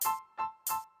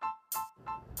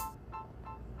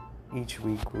Each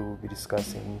week we will be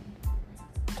discussing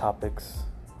topics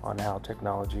on how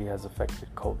technology has affected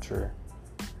culture,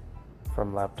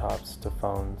 from laptops to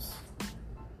phones,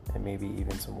 and maybe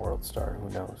even some World Star, who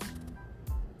knows.